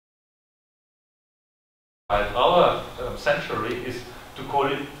our century is to call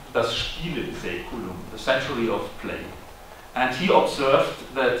it das Spielesäkulum, the century of play. And he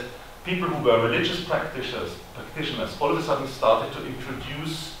observed that people who were religious practitioners all of a sudden started to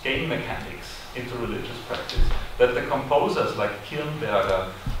introduce game mechanics into religious practice. That the composers like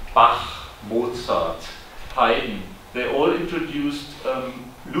Kirnberger, Bach, Mozart, Haydn, they all introduced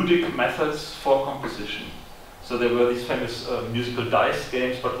ludic methods for composition. So there were these famous musical dice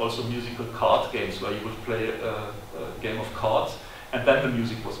games, but also musical card games where you would play a game of cards, and then the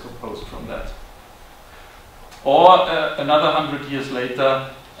music was composed from that. Or another 100 years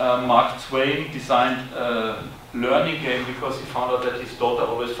later, Mark Twain designed a learning game because he found out that his daughter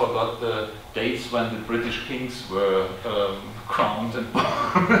always forgot the dates when the British kings were crowned and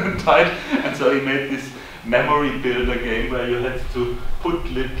died, and so he made this memory builder game where you had to put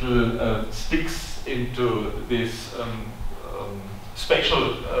little sticks into this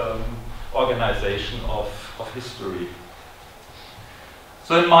spatial organization of history.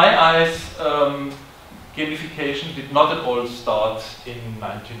 So in my eyes, gamification did not at all start in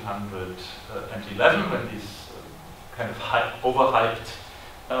 1911 when these kind of overhyped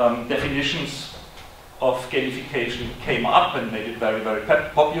definitions of gamification came up and made it very, very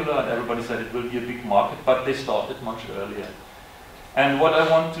popular, and everybody said it will be a big market, but they started much earlier. And what I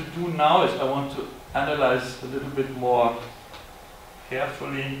want to do now is I want to analyze a little bit more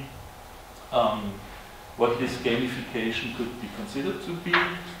carefully what this gamification could be considered to be.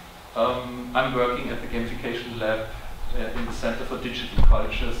 I'm working at the gamification lab in the Center for Digital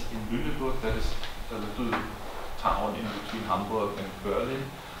Cultures in Lüneburg, that is a little town in between Hamburg and Berlin.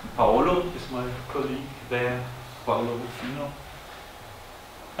 And Paolo is my colleague there, Paolo Rufino.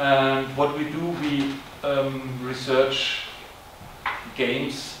 And what we do, we research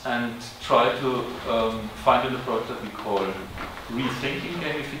games and try to find an approach that we call rethinking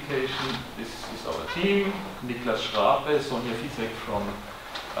gamification. This is our team, Niklas Schrape, Sonja Fisek from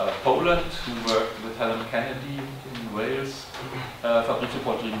Poland, who worked with Helen Kennedy in Wales, Fabrizio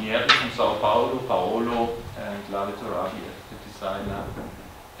Potrinieri from Sao Paulo, Paolo, and Lale Torabi, the designer.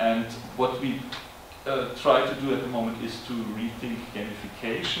 And what we try to do at the moment is to rethink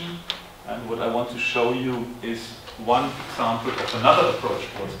gamification. And what I want to show you is one example of another approach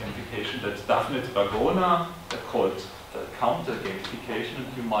towards gamification. That's Daphne Dragona, called Counter-Gamification.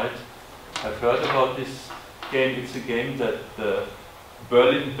 And you might have heard about this game. It's a game that the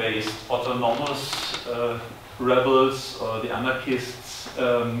Berlin-based autonomous rebels or the anarchists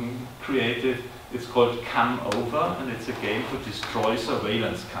created. It's called Come Over, and it's a game to destroy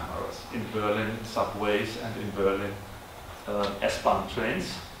surveillance cameras in Berlin subways and in Berlin S-Bahn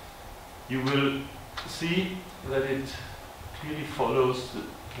trains. You will see that it clearly follows the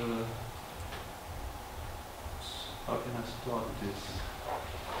how can I start this?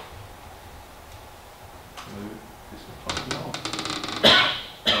 This is now.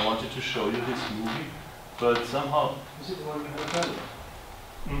 I wanted to show you this movie, but somehow. Is it the one you had earlier?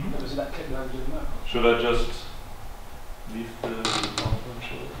 Mm-hmm. Or was it that clip that I did now? Should I just leave the PowerPoint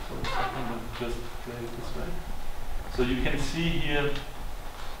show for a second and just play it this way? So you can see here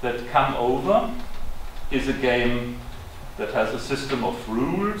that Come Over is a game that has a system of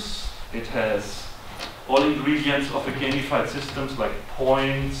rules. It has all ingredients of a gamified systems like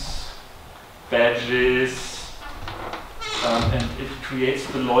points, badges, and it creates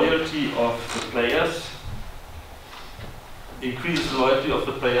the loyalty of the players, increases the loyalty of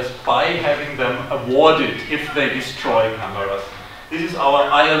the players by having them awarded if they destroy cameras. This is our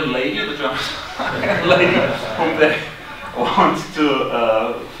Iron Lady, the German Iron Lady, whom they want to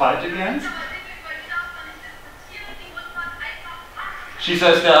fight against. She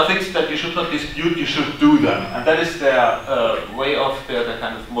says there are things that you should not dispute, you should do them. And that is their way of their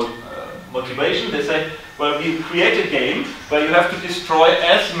kind of motivation. They say, well, we create a game where you have to destroy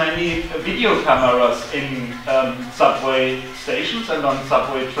as many video cameras in subway stations and on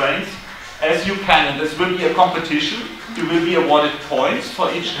subway trains as you can. And this will be a competition. You will be awarded points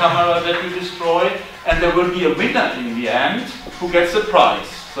for each camera that you destroy. And there will be a winner in the end who gets a prize.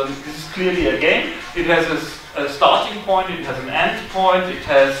 So this is clearly a game. It has a starting point, it has an end point, it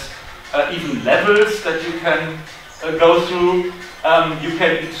has even levels that you can go through. You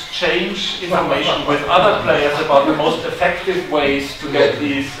can exchange information with other players about the most effective ways to get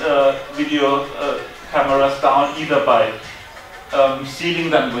these video cameras down, either by sealing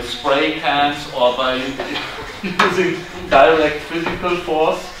them with spray cans or by using direct physical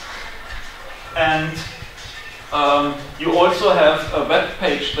force. And you also have a web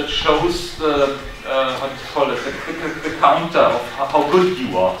page that shows the how do you call it, the counter of how good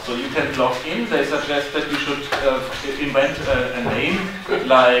you are. So you can log in. They suggest that you should invent a name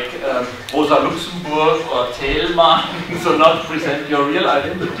like Rosa Luxemburg or Thelma, so not present your real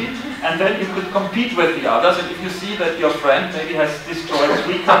identity. And then you could compete with the others. And if you see that your friend maybe has destroyed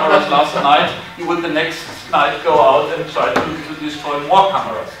 3 cameras last night, you would the next night go out and try to destroy more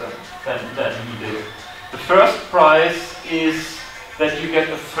cameras than he did. The first prize is that you get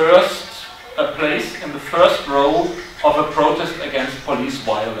a place in the first row of a protest against police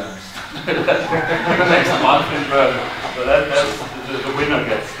violence. Next month in Berlin. So that's the winner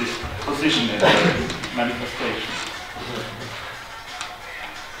gets this position in the manifestation.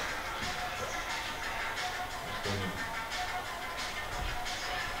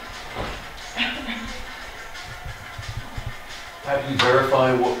 How do you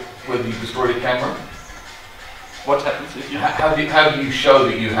verify whether you destroyed a camera? What happens if you... How do you show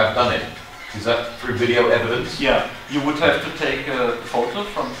that you have done it? Is that through video evidence? Yeah, you would have to take a photo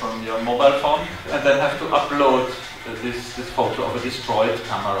from your mobile phone and then have to upload this photo of a destroyed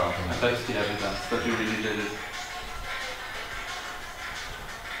camera. And that's the evidence that you really did it.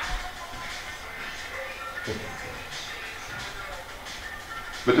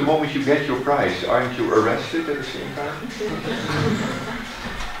 But the moment you get your prize, aren't you arrested at the same time?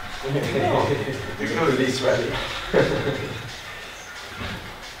 No. Police ready.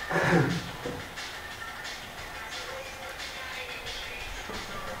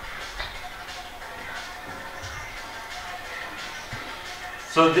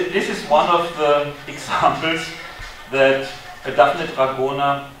 So this is one of the examples that Daphne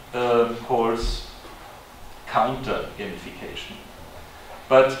Dragona calls counter-gamification.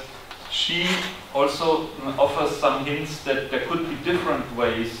 But she also offers some hints that there could be different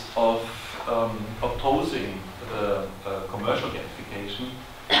ways of opposing commercial gamification,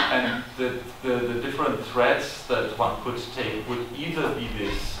 and the different threads that one could take would either be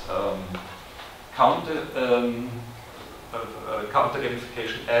this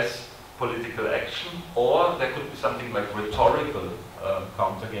counter-gamification as political action, or there could be something like rhetorical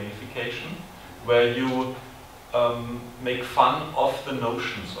counter-gamification, where you make fun of the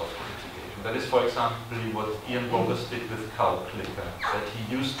notions of gamification. That is, for example, what Ian Bogus did with Cow Clicker, that he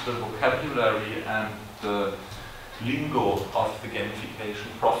used the vocabulary and the lingo of the gamification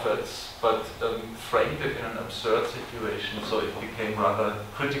prophets, but framed it in an absurd situation, so it became rather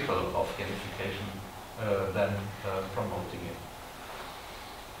critical of gamification than promoting it.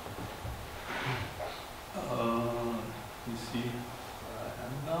 Let me see where I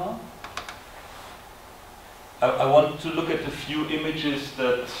am now. I want to look at a few images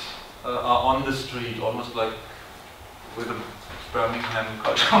that are on the street, almost like with a Birmingham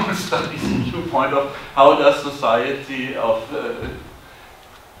cultural studies viewpoint of how does society of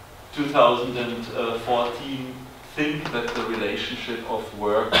 2014 think that the relationship of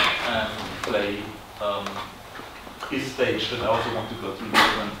work and play is staged. And I also want to go through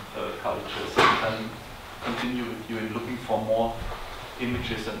different cultures and continue with you in looking for more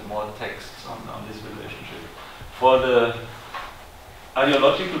images and more texts on this relationship. For the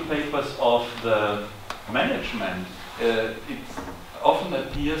ideological papers of the management, it often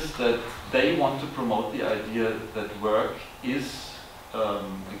appears that they want to promote the idea that work is a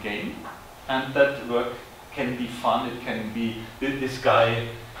game, and that work can be fun. It can be, this guy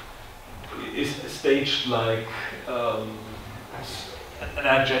is staged like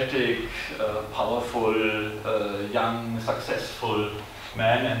energetic, powerful, young, successful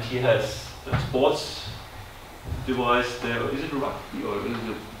man, and he has a sports device there. Is it rugby or is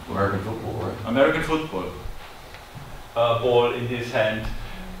it American football, right? American football ball in his hand,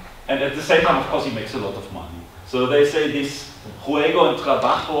 and at the same time, of course, he makes a lot of money. So they say this juego and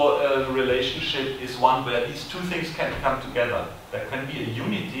trabajo relationship is one where these two things can come together. There can be a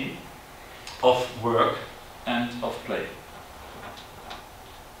unity of work and of play.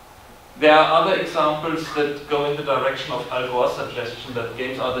 There are other examples that go in the direction of Al Gore's suggestion that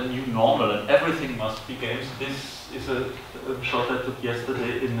games are the new normal and everything must be games. This is a shot I took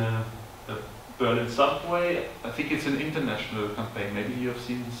yesterday in a Berlin subway. I think it's an international campaign. Maybe you have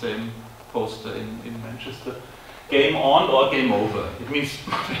seen the same poster in Manchester. Game on or game over. It means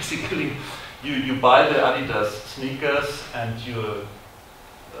basically you buy the Adidas sneakers and you're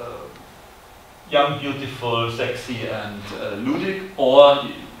young, beautiful, sexy and ludic, or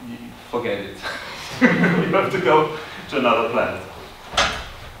you forget it. You have to go to another planet.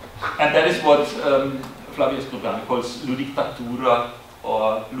 And that is what Flavius Krugani calls ludictatura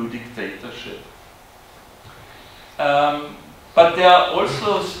or ludictatorship. But there are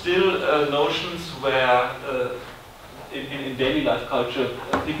also still notions where in daily life culture,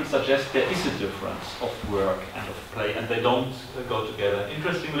 people suggest there is a difference of work and of play, and they don't go together.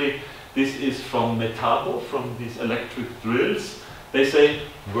 Interestingly, this is from Metabo, from these electric drills. They say,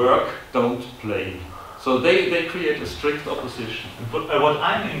 work, don't play. So they create a strict opposition. But what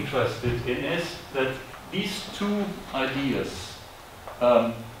I'm interested in is that these two ideas,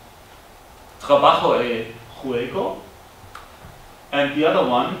 trabajo e juego, and the other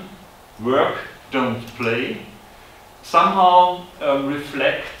one, work, don't play, somehow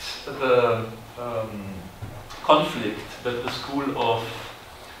reflect the conflict that the school of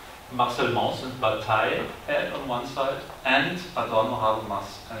Marcel Mauss and Bataille had on one side, and Adorno,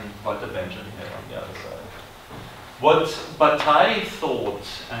 Habermas, and Walter Benjamin had on the other side. What Bataille thought,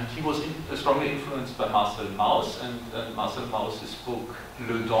 and he was strongly influenced by Marcel Mauss, and Marcel Mauss's book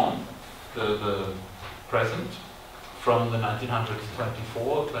Le Don, the present, from the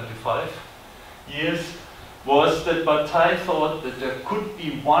 1924-25 years, was that Bataille thought that there could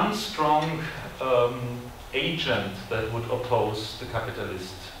be one strong agent that would oppose the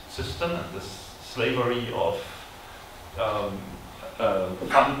capitalist system and the slavery of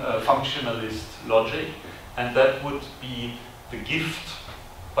functionalist logic, and that would be the gift.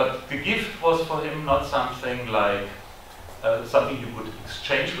 But the gift was for him not something like something you would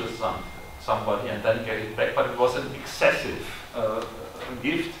exchange with somebody and then get it back, but it was an excessive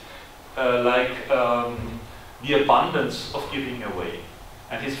gift, like the abundance of giving away.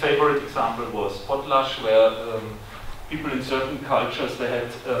 And his favorite example was potlatch, where people in certain cultures, they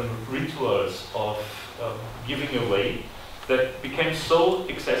had rituals of giving away that became so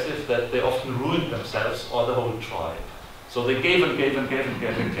excessive that they often ruined themselves or the whole tribe. So they gave and gave and gave and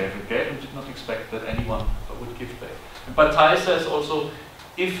gave and gave and gave and did not expect that anyone would give back. And Bataille says also,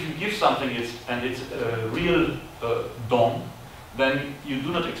 if you give something and it's a real don, then you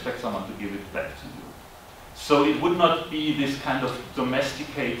do not expect someone to give it back to you. So it would not be this kind of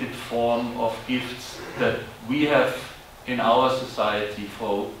domesticated form of gifts that we have in our society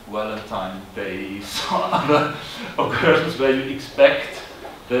for Valentine days or other occasions where you expect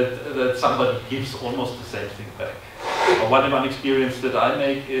that somebody gives almost the same thing back. Or one experience that I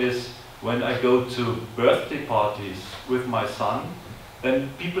make is when I go to birthday parties with my son, then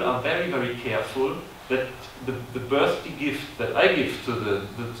people are very, very careful that the birthday gift that I give to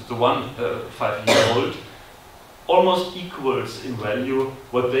the one 5-year-old almost equals in value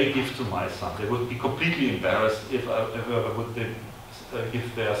what they give to my son. They would be completely embarrassed if I would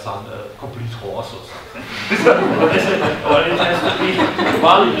give their son a complete horse or something. But they said, well, it has to be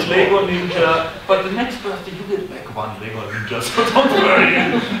one Lego Ninja, but the next birthday you get back one Lego Ninja, so don't worry.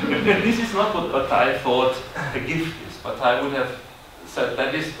 And this is not what Bataille thought a gift is. Bataille would have said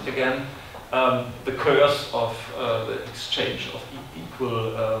that is, again, the curse of the exchange of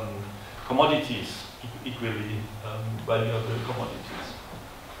equal commodities, equally valuable commodities.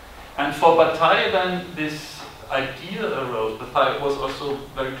 And for Bataille then this idea arose. Bataille was also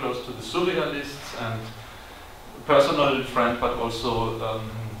very close to the surrealists and personal friend, but also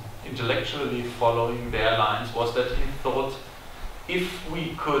intellectually following their lines, was that he thought if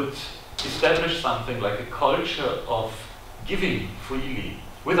we could establish something like a culture of giving freely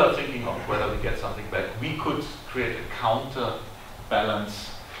without thinking of whether we get something back, we could create a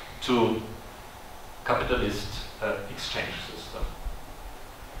counterbalance to capitalist exchange system.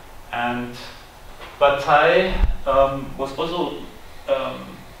 And Bataille was also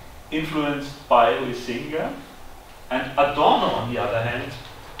influenced by Huizinga, and Adorno, on the other hand,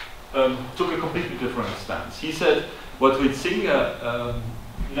 took a completely different stance. He said what Huizinga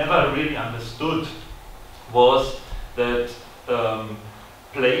never really understood was that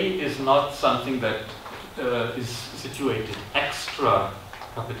play is not something that is situated extra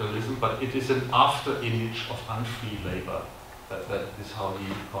capitalism, but it is an after image of unfree labor. That is how he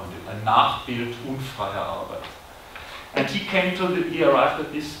coined it. Ein Nachbild unfreier Arbeit. And he arrived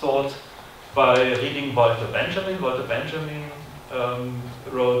at this thought by reading Walter Benjamin. Walter Benjamin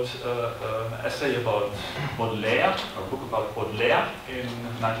wrote an essay about Baudelaire, a book about Baudelaire in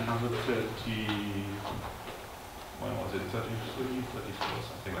 1930, when was it, 33, 34,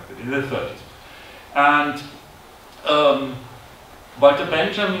 something like that, in the 30s. And Walter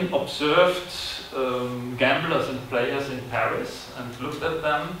Benjamin observed gamblers and players in Paris and looked at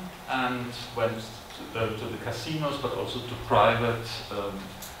them and went to the casinos, but also to private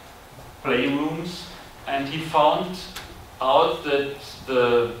playrooms, and he found out that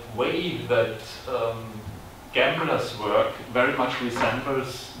the way that gamblers work very much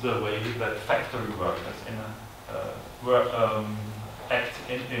resembles the way that factory workers act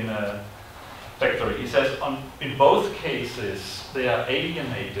in a factory. He says in both cases they are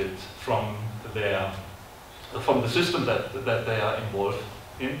alienated from their from the system that they are involved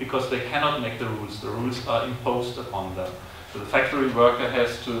in, because they cannot make the rules. The rules are imposed upon them. So the factory worker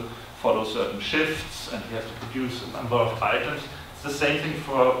has to follow certain shifts, and he has to produce a number of items. It's the same thing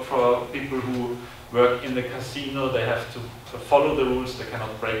for people who work in the casino. They have to follow the rules, they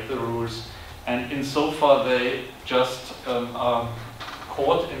cannot break the rules. And insofar they just are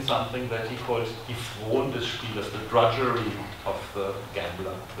caught in something that he calls die Fron des Spielers, the drudgery of the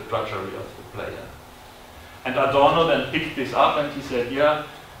gambler, the drudgery of the player. And Adorno then picked this up and he said, yeah,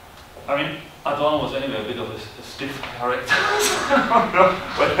 I mean, Adorno was anyway a bit of a stiff character.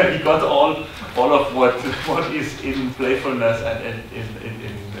 But he got all of what is in playfulness and in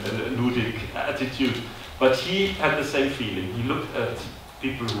ludic attitude. But he had the same feeling. He looked at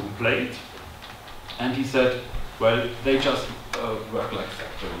people who played and he said, well, they just work like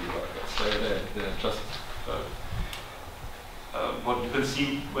factory workers. They're just, what you can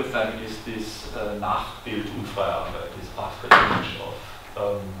see with them is this Nachbild Unfreiarbeit, this after image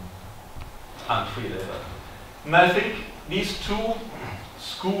of unfree labor. And I think these two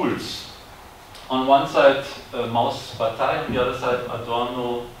schools, on one side Mauss, Bataille, on the other side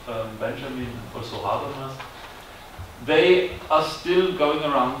Adorno, Benjamin, also Habermas, they are still going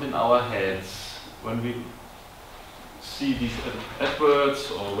around in our heads when we see these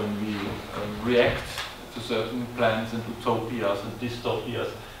adverts or when we react to certain plans and utopias and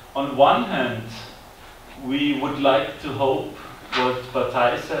dystopias. On one hand, we would like to hope what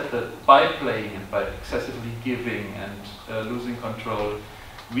Bataille said, that by playing and by excessively giving and losing control,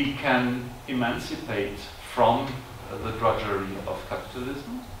 we can emancipate from the drudgery of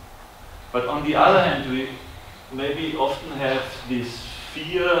capitalism. But on the other hand, we maybe often have this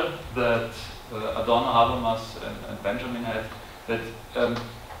fear that Adorno, Habermas and Benjamin had, that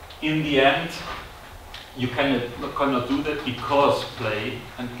in the end you cannot do that because play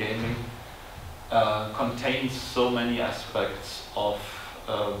and gaming contains so many aspects of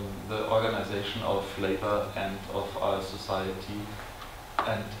the organization of labor and of our society,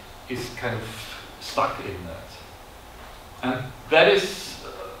 and is kind of stuck in that. And that is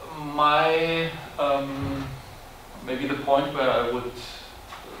my maybe the point where I would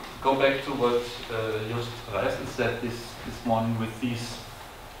go back to what Just Reisel said this morning with these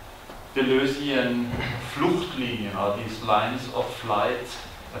Deleuzian Fluchtlinien, or these lines of flight.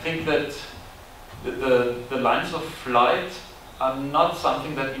 I think that the lines of flight are not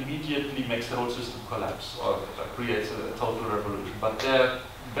something that immediately makes the whole system collapse or creates a total revolution, but they're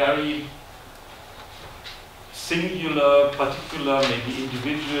very singular, particular, maybe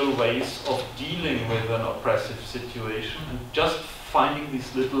individual ways of dealing with an oppressive situation, and just finding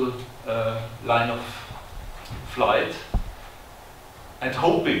this little line of flight and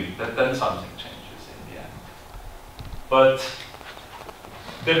hoping that then something changes in the end. But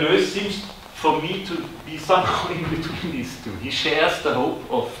Deleuze seems, for me, to be somehow in between these two. He shares the hope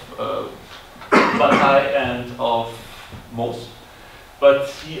of Bataille and of Mauss, but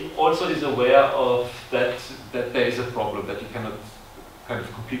he also is aware of that there is a problem, that you cannot kind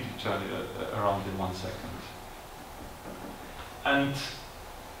of completely turn it around in 1 second. And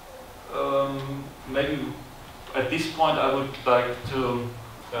maybe at this point I would like to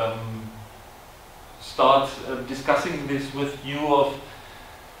start discussing this with you, of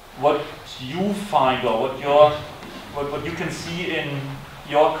what you find, or what you can see in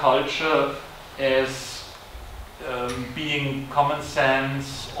your culture as being common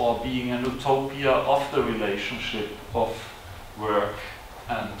sense or being an utopia of the relationship of work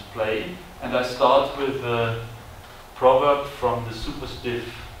and play. And I start with a proverb from the super stiff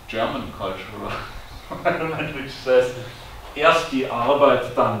German cultural environment, which says, erst die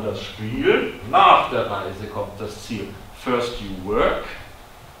Arbeit, dann das Spiel, nach der Reise kommt das Ziel. First you work,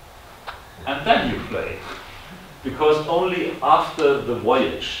 and then you play. Because only after the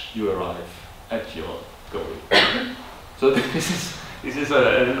voyage you arrive at your goal. So this is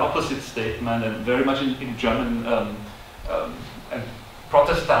an opposite statement, and very much in German and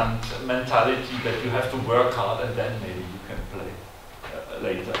Protestant mentality, that you have to work hard and then maybe you can play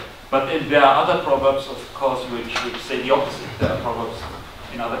later. But there are other proverbs, of course, which say the opposite. There are proverbs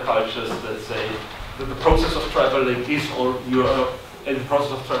in other cultures that say that the process of traveling is, or in the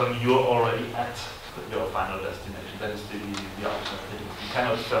process of traveling you're already at your final destination. That is the ultimate thing. You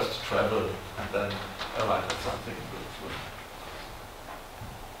cannot first travel and then arrive at something good.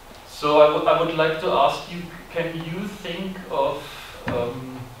 So I would like to ask you, can you think of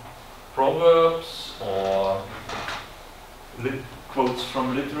proverbs or quotes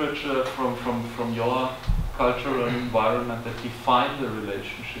from literature, from your cultural environment, that define the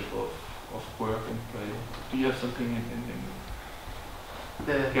relationship of work and play? Do you have something in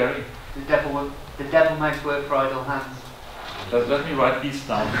Gary? The devil makes work for idle hands. Let me write these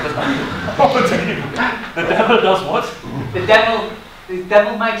down. The devil does what? The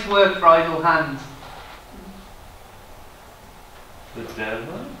devil makes work for idle hands. The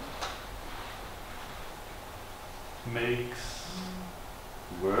devil makes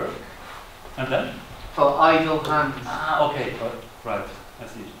work, and then? For idle hands. Ah, okay, right, I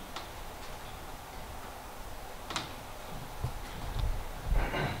see.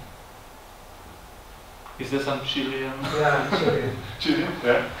 Is there some Chilean? Yeah, Chilean. Chilean,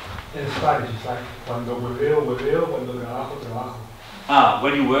 yeah. In Spanish, it's like cuando hueveo, hueveo, cuando trabajo, trabajo. Ah,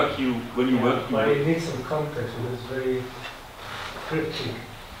 when you work, you work. But it needs some context, because it's very cryptic.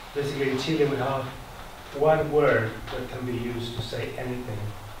 Basically, in Chile, we have one word that can be used to say anything.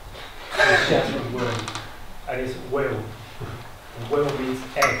 It's just one word, and it's huevo. And huevo means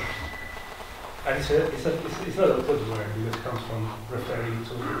egg. And it's not a good word because it comes from referring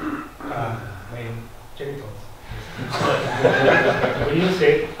to male genitals. We use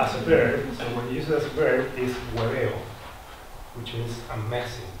it as a verb, so when you use it as a verb, it's hueveo, which means I'm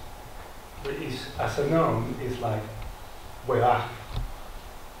messy. But as a noun, it's like hueva.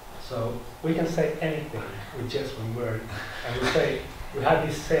 So we can say anything with just one word. And we have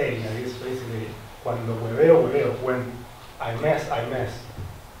this saying that is basically, cuando hueveo, hueveo, when I mess, I mess.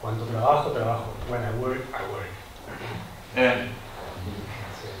 Cuando trabajo, trabajo. When I work, I work.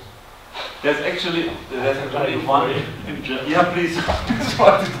 There's actually one in German. Yeah, please.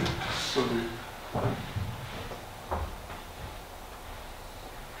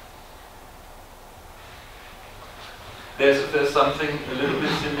 There's something a little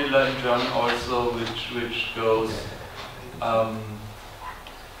bit similar in German also, which goes. Let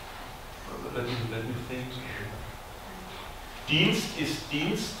me think. Dienst ist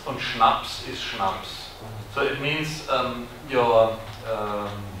Dienst und Schnaps ist Schnaps. So it means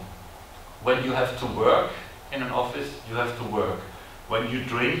when you have to work in an office, you have to work. When you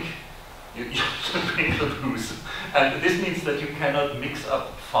drink, you drink the booze. And this means that you cannot mix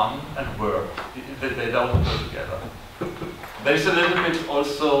up fun and work. They don't go together. There's a little bit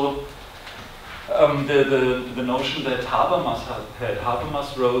also the notion that Habermas had.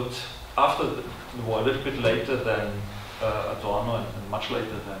 Habermas wrote after the war, a little bit later than Adorno and much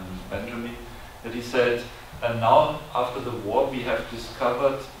later than Benjamin, that he said, and now after the war we have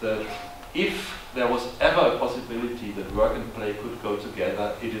discovered that if there was ever a possibility that work and play could go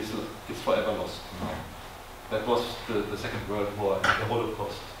together, it's forever lost. That was the Second World War and the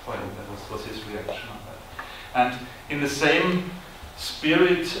Holocaust. That was his reaction on that. And in the same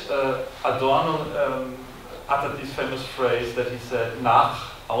spirit, Adorno uttered this famous phrase that he said, nach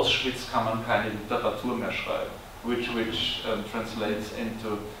Auschwitz kann man keine Literatur mehr schreiben, which translates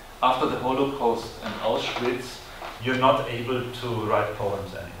into, after the Holocaust and Auschwitz, you're not able to write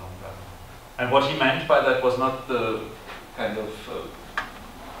poems any longer. And what he meant by that was not the kind of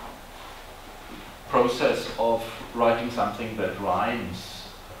process of writing something that rhymes.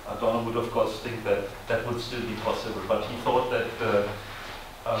 Adorno would of course think that that would still be possible, but he thought that the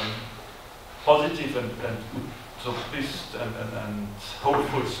positive and utopist and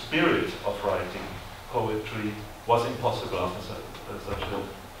hopeful spirit of writing poetry was impossible after such a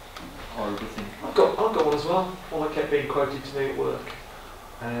horrible thing. I've got one as well. One that kept being quoted to me at work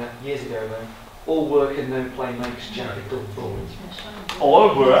years ago though. All work and no play makes Jack a dull boy.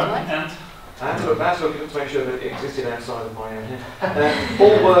 All work and? I had to look to make sure that it existed outside of my own head.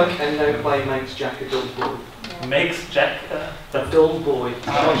 All work and no play makes Jack a dull boy. Yeah. Makes Jack a dull boy.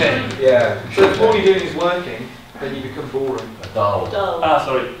 Okay. Yeah. So if all you're doing is working, then you become boring. Dull. Ah,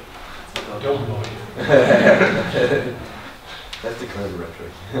 sorry. Dull boy. That's the clever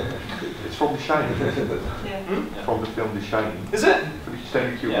rhetoric. It's from The Shining. Yeah. From the film The Shining. Is it?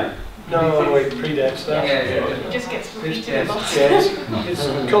 Stanley Kubrick. Yeah. No, wait, predates that. It just gets repeated a lot. It's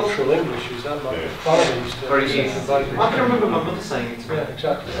cultural English, is that not? Very easy. I can remember my mother saying it to me. Yeah,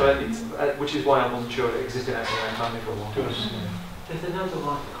 exactly. So it's, which is why I wasn't sure it existed outside my own family for a while. There's another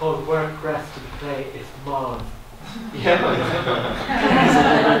one called Work, Rest and Play. It's Mauss. Yeah.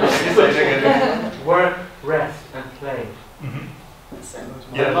 Work, rest and play.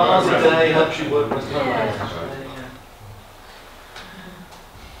 Mm-hmm. Yeah, miles a day helps you work, rest and play.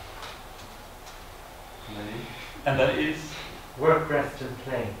 And that is? Work, rest and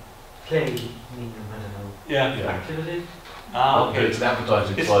play. Play meaning, I don't know. Yeah. Activity? Ah, okay. It's an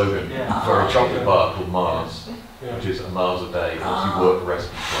advertising slogan for a chocolate bar called Mauss, which is a miles a day, helps you work, rest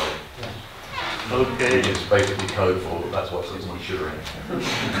and play. Okay. Which is basically code for that's what's in sugar in it.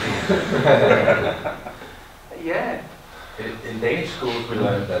 Yeah. In Danish schools we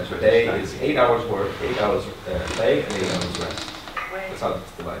learned that a day is 8 hours work, 8 hours play, and 8 hours rest. That's how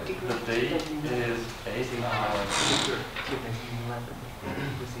it's divided? The day is 18 hours.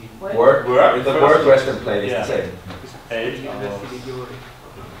 Work, the work, rest and play is the same. 8 hours.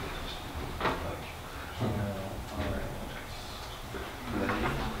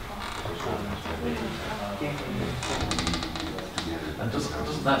 And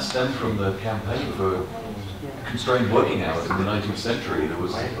doesn't that stem from the campaign for constrained working hours in the 19th century? There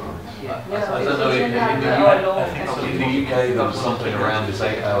was, I don't know, in the UK there was something around this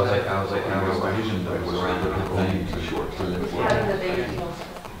 8 hours division that was around the campaign to short to limit work.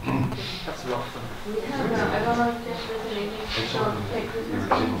 That's a lot of fun. I don't know if there's an English. Don't play Christmas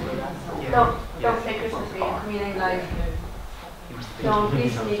Eve. Don't play Christmas Eve. Meaning like, don't be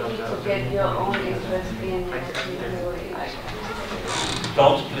sneaky to get your own interest in it. Like,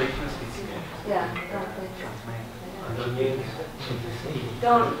 Don't play Christmas Eve. yeah, don't play.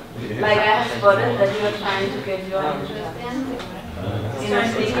 Don't, like I have spotted that you're trying to get your interest in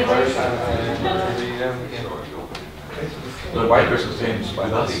a sneaky way. The white Christmas games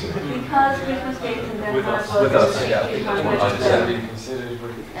with us. Because Christmas games in Denmark was With us, yeah.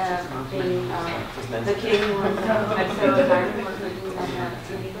 being the king was at so time was looking at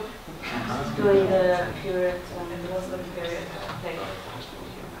doing the period play.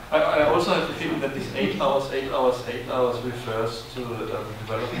 I also have the feeling that this 8 hours refers to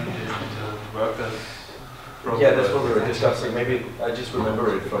development in the workers' program. Yeah, that's what we were discussing. Maybe I just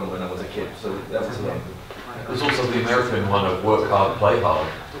remember it from when I was a kid, so that was a lot. There's also the American one of work hard, play hard,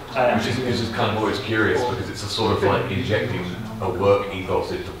 which is kind of always curious because it's a sort of like injecting a work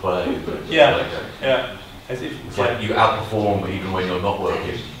ethos into play. Yeah, yeah. As if it's like you outperform even when you're not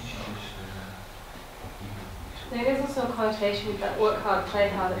working. There is also a connotation with that work hard, play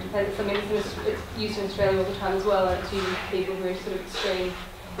hard. It depends. I mean, it's used in Australia all the time as well, and it's used for people who are sort of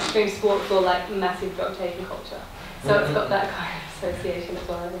extreme sports or like massive drug taking culture. So it's got that kind of association as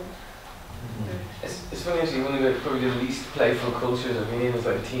well, I think. It's funny actually, one of the probably the least playful cultures I've been in is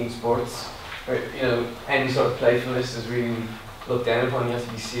like team sports, where any sort of playfulness is really looked down upon. You have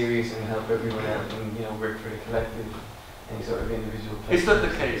to be serious and help everyone out and work for the collective. Any sort of individual play. Is that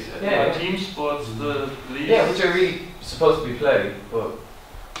the case? Yeah. Team sports, the least? Yeah, which are really supposed to be played, but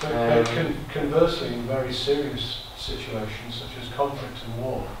conversely, in very serious situations such as conflict and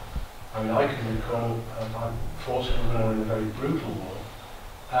war, I mean, I can recall I fought in a very brutal war,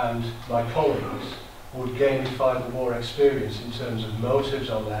 and my colleagues would gamify the war experience in terms of motives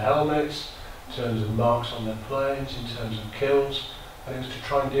on their helmets, in terms of marks on their planes, in terms of kills, and it was to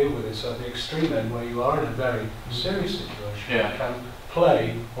try and deal with it. So at the extreme end, where you are in a very serious situation, you can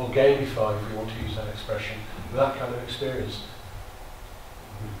play or gamify, if you want to use that expression, that kind of experience.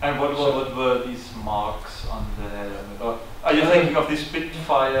 And what were these marks on the... Are you thinking of this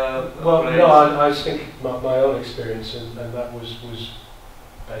Spitfire? Well, no, I was thinking my own experience, and that was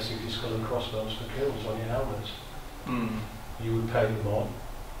basically skull and crossbones for kills on your helmets. You would paint them on,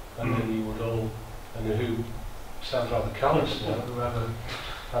 and then you would all, and who sounds rather callous now, whoever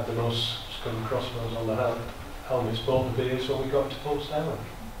had the most skull and crossbones on the helmets bought the beers when we got to Portsdown.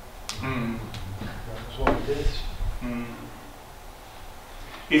 That's what we did.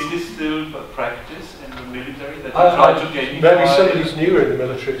 Is this still a practice in the military that you try to gamify? Maybe somebody's newer in the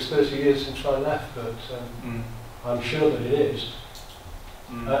military. It's 30 years since I left, but I'm sure that it is.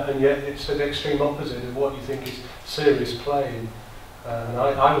 And yet it's the extreme opposite of what you think is serious play. And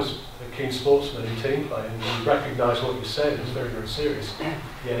I was a keen sportsman in team play, and you recognise what you said is very, very serious.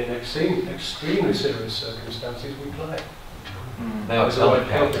 Yet in extremely serious circumstances, we play. Now it's helmet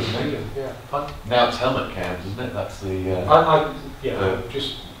cams, isn't it? Yeah. Now it's helmet cams, isn't it? That's the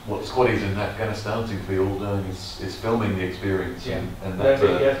just what squaddies in Afghanistan seem to be all doing is filming the experience and maybe,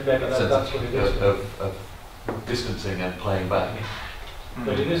 that that's what it is. of distancing and playing back.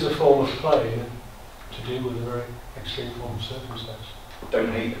 But it is a form of play to deal with a very extreme form of circumstance.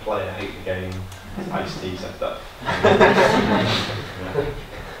 Don't hate the player, hate the game. Ice-T said that.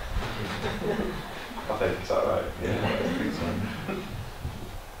 I think, is that right? Yeah, I think so.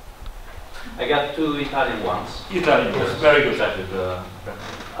 I got two Italian ones. Italian, very good.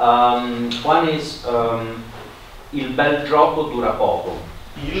 One is Il bel gioco dura poco.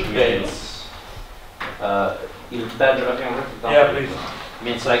 Il bel. Il bel gioco. Yeah, please.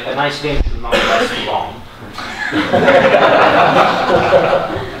 Means like a nice game should not last long.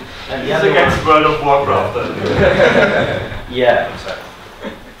 And it's against World of Warcraft. Yeah,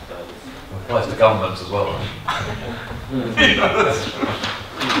 exactly. Applies to governments as well. Yeah, that's true.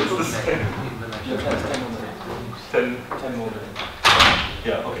 It's the same. 10 more.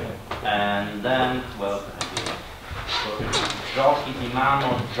 Yeah, okay. And then, well, giochi di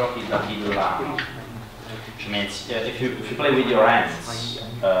mano, giochi da villano. Which means if you play with your hands,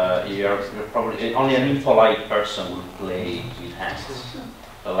 you're probably only an impolite person will play with hands.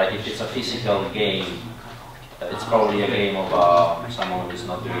 So like if it's a physical game, it's probably a game of someone who is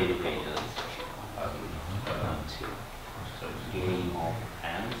not very educated. So game of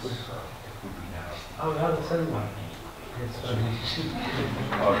hands. Oh, that's the same one.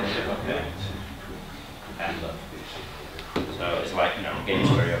 Okay. And so it's like, you know, games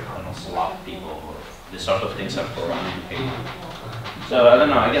where you slap people. This sort of things are for uneducated. So I don't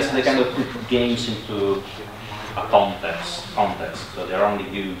know. I guess they kind of put games into a context. So they're only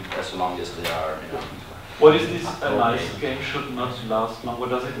good as long as they are, you know. What is this? A nice game should not last long. What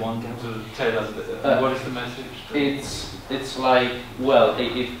does it want to tell us? What is the message? It's like, well,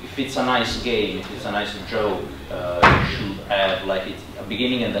 if it's a nice game, if it's a nice joke, you should have like a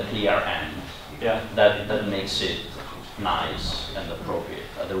beginning and a clear end. Yeah. That makes it nice and appropriate.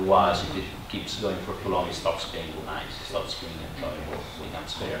 Otherwise, if it keeps going for too long, it stops being nice, it stops being enjoyable, it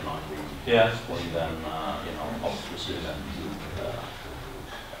becomes very annoying. Yeah. Or even, you know, obtrusive and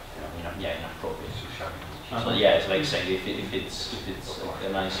inappropriate. So yeah, it's like saying if it's a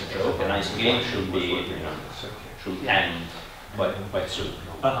nice joke, a nice game should be, you know, should end quite soon.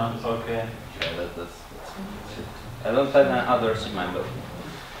 Okay. Yeah, that's I don't have any others in mind, but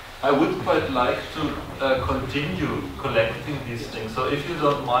I would quite like to continue collecting these things. So if you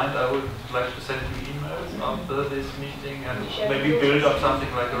don't mind, I would like to send you emails after this meeting and maybe build up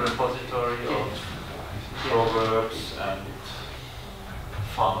something like a repository of proverbs and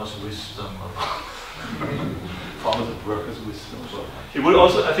farmers' wisdom. Farmers and workers' wisdom. It would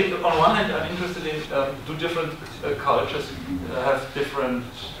also, I think, on one hand, I'm interested in do different cultures have different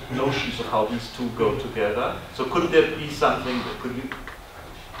notions of how these two go together. So could there be something that could you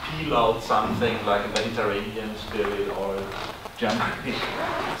peel out something like a Mediterranean spirit or a Germanic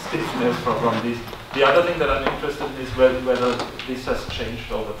stiffness from this? The other thing that I'm interested in is whether this has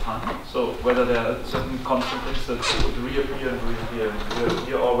changed over time. So whether there are certain conflicts that would reappear and reappear and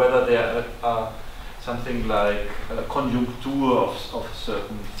reappear, or whether there are something like a conjuncture of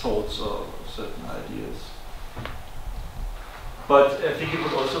certain thoughts or certain ideas. But I think it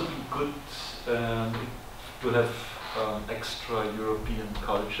would also be good to have extra European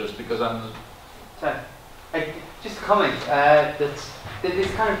cultures, because just a comment that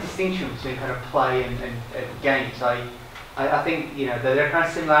this kind of distinction between kind of play and games. I think, you know, there are kind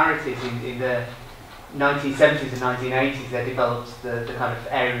of similarities in the 1970s and 1980s. They developed the kind of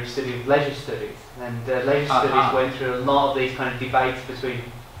area of study of leisure studies, and leisure studies went through a lot of these kind of debates between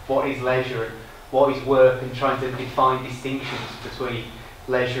what is leisure and what is work, and trying to define distinctions between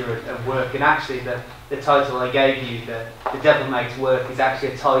leisure and work. And actually the title I gave you, The Devil Makes Work, is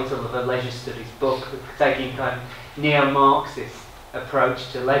actually a title of a leisure studies book, taking kind of neo-Marxist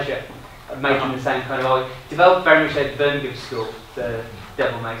approach to leisure, making the same kind of argument. Developed very much at Birmingham School, The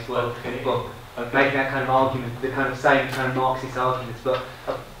Devil Makes Work book, making that kind of argument, the kind of same kind of Marxist arguments, but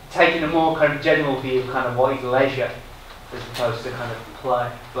taking a more kind of general view of kind of what is leisure as opposed to kind of play.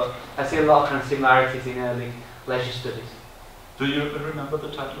 But I see a lot of kind of similarities in early leisure studies. Do you remember the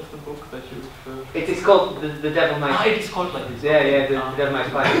title of the book that you've... It is called The Devil Makes... it is called like this. Yeah, The Devil Makes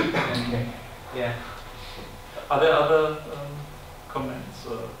Play. Okay. Yeah. Are there other comments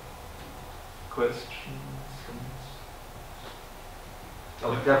or questions?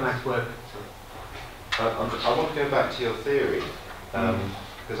 Oh, The Devil Makes Work. I want to go back to your theory,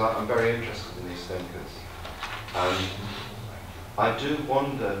 because I'm very interested in these thinkers. I do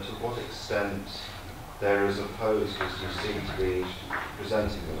wonder to what extent they're as opposed as you seem to be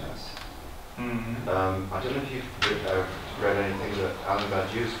presenting them as. I don't know if you've read anything that Alan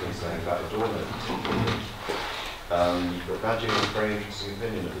Badiou's been saying about Adorno particularly. But Badiou has a very interesting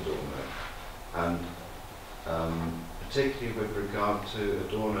opinion of Adorno, and particularly with regard to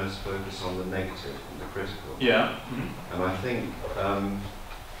Adorno's focus on the negative and the critical. Yeah. And I think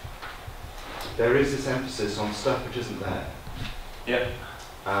there is this emphasis on stuff which isn't there. Yeah.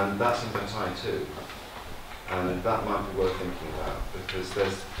 And that's in Bataille too. And that might be worth thinking about, because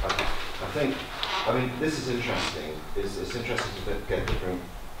there's, I mean, this is interesting. It's interesting to get different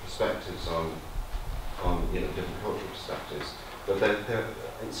perspectives on different cultural perspectives. But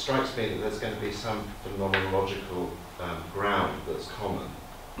it strikes me that there's going to be some phenomenological ground that's common,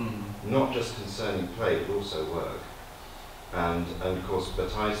 not just concerning play, but also work. And of course,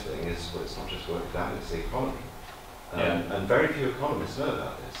 Bataille's thing is, well, it's not just work down; it's the economy. And very few economists know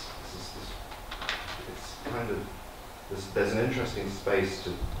about this. It's kind of there's an interesting space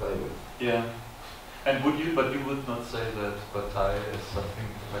to play with. Yeah. And would you would not say that Bataille is something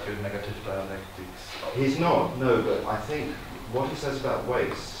like a negative dialectics? He's not, no, but I think what he says about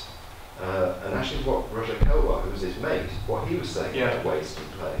waste And actually what Roger Kelwar, who was his mate, what he was saying about waste in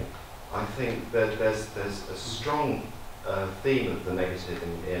play, I think that there's a strong theme of the negative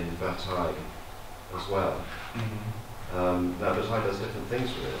in Bataille as well. Now Bataille does different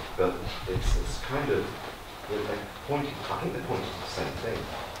things with it, but it's kind of, they're pointing, I think they're pointing to the same thing.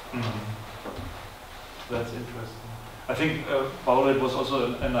 That's interesting. I think, Paolo, it was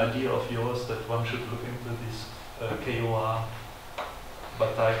also an idea of yours that one should look into this KOR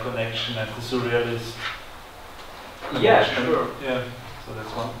Bataille connection and the surrealist. Yeah, sure. Yeah, so that's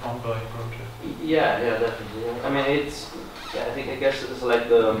one ongoing project. Yeah, definitely. I mean, I guess it's like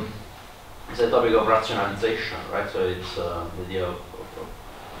it's a topic of rationalization, right? So it's the idea of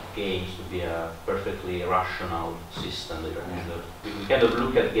games to be a perfectly rational system. We kind of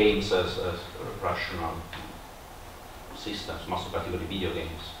look at games as rational systems, most particularly video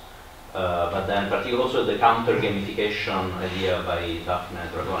games. But then particularly also the counter-gamification idea by Daphne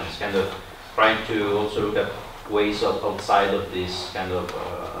Dragona is kind of trying to also look at ways outside of this kind of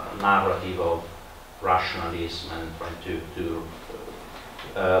narrative of rationalism and trying to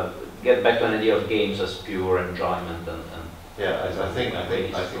get back to an idea of games as pure enjoyment and yeah, I think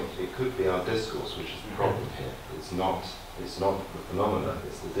it could be our discourse which is the problem here. It's not the phenomena,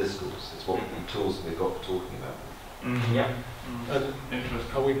 it's the discourse. It's what the tools that we've got for talking about. Yeah.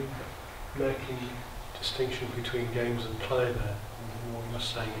 Interesting. Are we making distinction between games and play there? What you're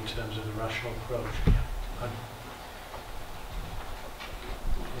saying in terms of the rational approach?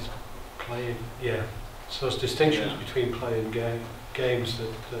 Is play, yeah. So there's distinctions between play and games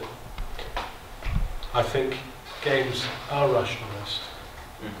that I think games are rationalist.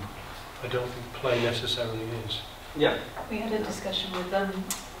 I don't think play necessarily is. Yeah. We had a discussion with some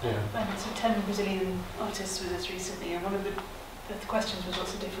 10 Brazilian artists with us recently, and one of the questions was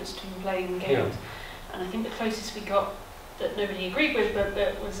what's the difference between playing and games. And I think the closest we got that nobody agreed with, but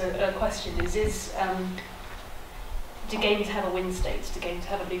that was a question is do games have a win state? Do games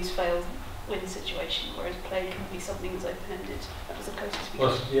have a lose-fail win situation, whereas play can be something that's open-ended? That was the closest we got.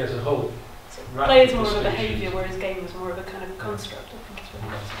 Well, yeah, as a whole. So play is more of a behaviour, whereas game is more of a kind of construct. I think it's really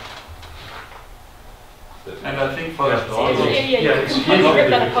And I think for Adorno, you can rip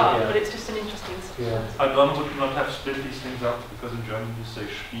that apart, but it's just an interesting. Adorno would not have split these things up because in German you say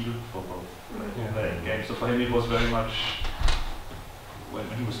Spiel for both play and game. So for him it was very much when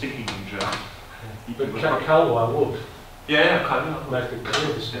he was thinking in German. But Calwar would. Yeah, Calwar make a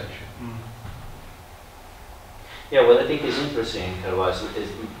clear distinction. Yeah, what I think is interesting, is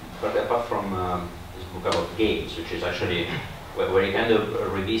apart from this book about games, which is actually where he kind of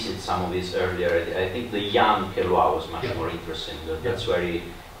revisits some of his earlier, I think the young Kellois was much more interesting. That's where he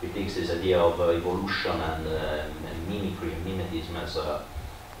takes this idea of evolution and mimicry and mimetism as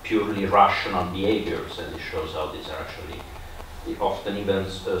purely rational behaviors, and he shows how these are actually often even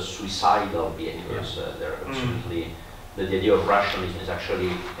suicidal behaviors. They're absolutely, the idea of rationalism is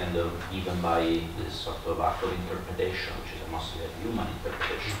actually kind of given by this sort of act of interpretation, which is mostly a human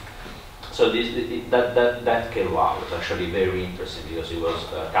interpretation. So that Kellois was actually very interesting because he was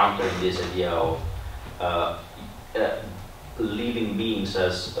countering this idea of living beings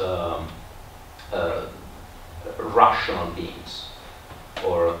as rational beings,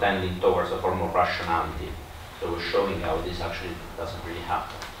 or tending towards a form of rationality. So we're showing how this actually doesn't really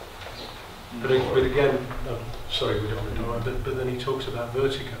happen. But again, sorry, we don't want to but then he talks about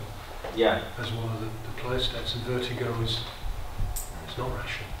vertigo. Yeah. As one of the play states, and vertigo is not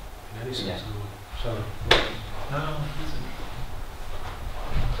rational in any sense of the word. So. No, it isn't.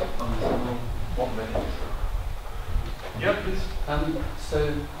 1 minute. Yeah, please. So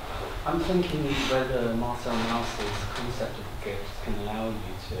I'm thinking whether Marcel Mauss's concept of gift can allow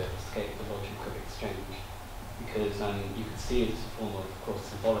you to escape the logic of exchange, because you could see it as a form of course,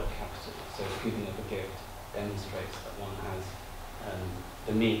 symbolic capital. So giving of a gift demonstrates that one has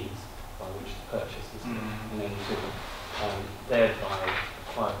the means by which to purchase this gift, and then to thereby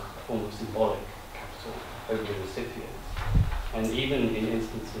acquire a form of symbolic capital over the recipient. And even in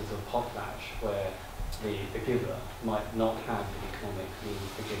instances of potlatch, where the giver might not have the economic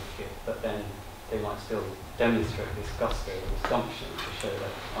means to give the gift, but then they might still demonstrate this gusto or this gumption to show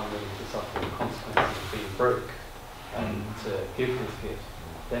that I'm willing to suffer the consequences of being broke and to give this gift.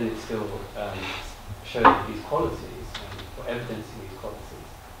 Then it still shows these qualities, or evidencing these qualities,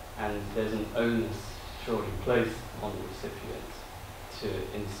 and there's an onus surely placed on the recipient to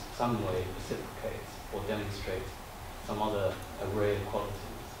in some way reciprocate or demonstrate some other array of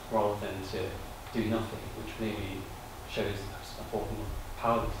qualities, rather than to do nothing, which maybe shows a form of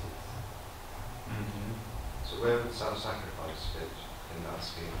powerlessness. So where would self-sacrifice fit in that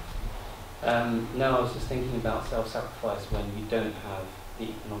scheme? No, I was just thinking about self-sacrifice when you don't have the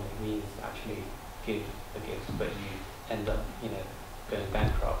economic means to actually give a gift, but you end up, going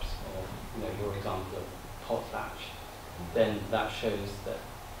bankrupt, or your example of potlatch, then that shows that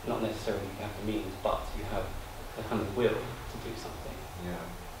not necessarily you have the means, but you have a kind of will to do something. Yeah.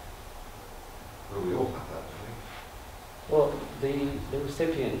 Well, we all have that, don't we? Well, the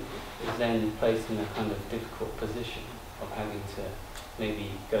recipient is then placed in a kind of difficult position of having to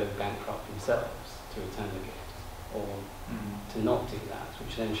maybe go bankrupt themselves to return the gift, or to not do that,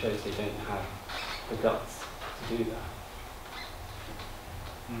 which then shows they don't have the guts to do that.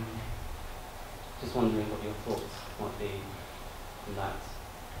 Just wondering what your thoughts might be on that.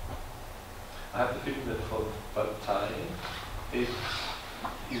 I have the feeling that for Bataille, he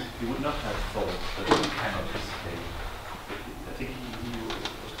would not have thought that he cannot escape. I think he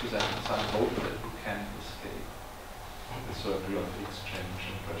was presenting some hope that he can escape a circle of exchange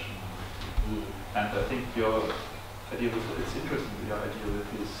and rationality. And I think your idea with it's interesting, your idea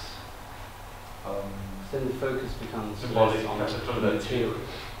with his then the focus becomes symbolic on material.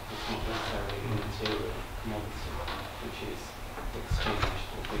 It's not necessarily material commodity, which is exchanged.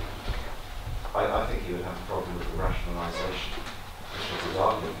 I think he would have a problem with the rationalisation, which was his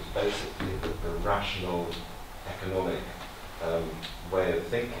argument, was basically that the rational economic way of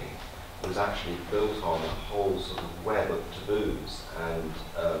thinking was actually built on a whole sort of web of taboos and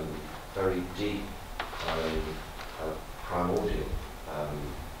very deep primordial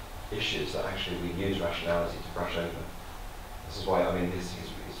issues that actually we use rationality to brush over. This is why, I mean, his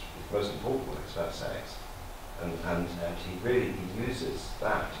most important work is about sex, and he uses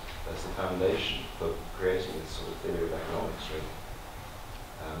that as the foundation for creating this sort of theory of economics, really.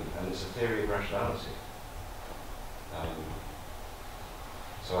 And it's a theory of rationality.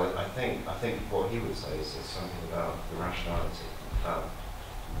 So I think what he would say is something about the rationality, about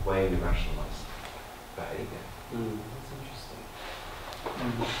the way we rationalise behaviour. That's interesting.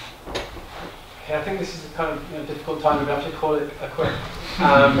 Okay, I think this is a kind of difficult time. We have to call it a quick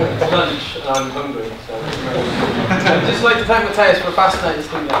it's lunch, and I'm hungry. So I'd just like to thank Mathias for a fascinating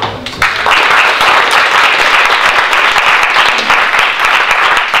speaking.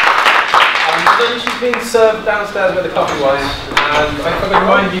 Lunch is being served downstairs where the coffee was, and I forgot to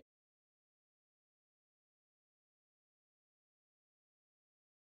remind you.